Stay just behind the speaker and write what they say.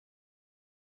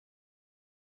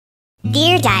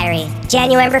Dear Diary,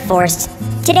 January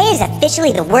 4th. Today is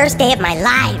officially the worst day of my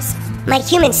lives. My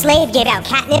human slave gave out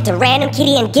catnip to random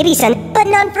Kitty and Gibbyson, but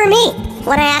none for me.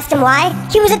 When I asked him why,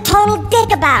 he was a total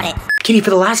dick about it. Kitty,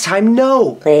 for the last time,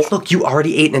 no. Please? Look, you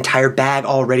already ate an entire bag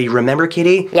already, remember,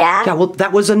 Kitty? Yeah? Yeah, well,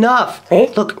 that was enough.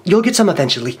 Please? Look, you'll get some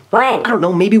eventually. When? I don't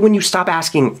know, maybe when you stop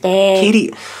asking.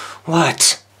 Kitty,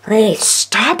 what? Please.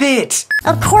 Stop it!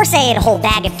 Of course I ate a whole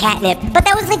bag of catnip, but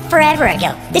that was like forever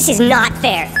ago. This is not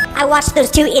fair. I watched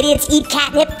those two idiots eat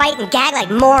catnip, fight, and gag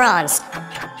like morons.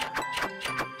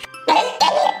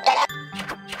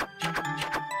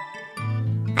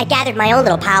 I gathered my own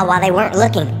little pile while they weren't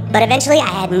looking, but eventually I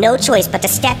had no choice but to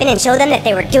step in and show them that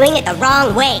they were doing it the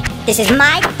wrong way. This is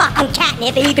my fucking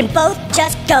catnip, and you can both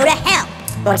just go to hell.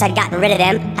 Once I'd gotten rid of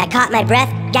them, I caught my breath,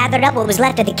 gathered up what was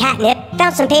left of the catnip,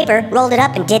 found some paper, rolled it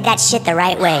up, and did that shit the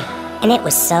right way. And it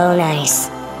was so nice.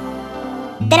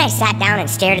 Then I sat down and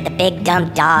stared at the big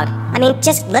dumb dog. I mean,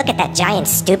 just look at that giant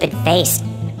stupid face.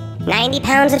 90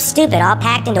 pounds of stupid all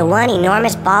packed into one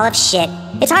enormous ball of shit.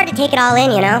 It's hard to take it all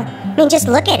in, you know? I mean, just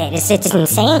look at it. It's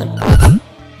insane.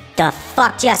 The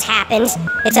fuck just happened?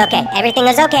 It's okay. Everything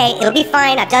is okay. It'll be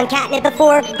fine. I've done catnip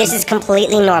before. This is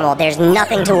completely normal. There's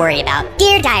nothing to worry about.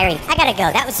 Dear Diary, I gotta go.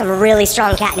 That was some really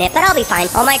strong catnip, but I'll be fine.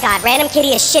 Oh my god, random Kitty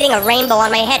is shitting a rainbow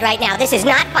on my head right now. This is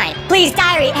not fine. Please,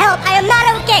 Diary, help. I am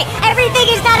not okay. Everything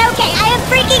is not okay. I am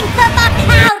freaking the fuck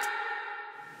out.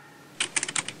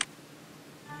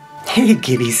 Hey,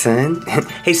 Gibby son.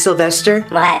 Hey, Sylvester.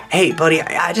 What? Hey, buddy,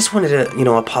 I just wanted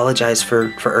to, apologize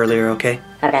for earlier, okay?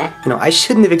 Okay. I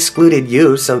shouldn't have excluded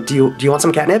you, so do you want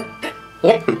some catnip?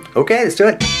 Yep. Okay, let's do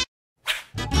it.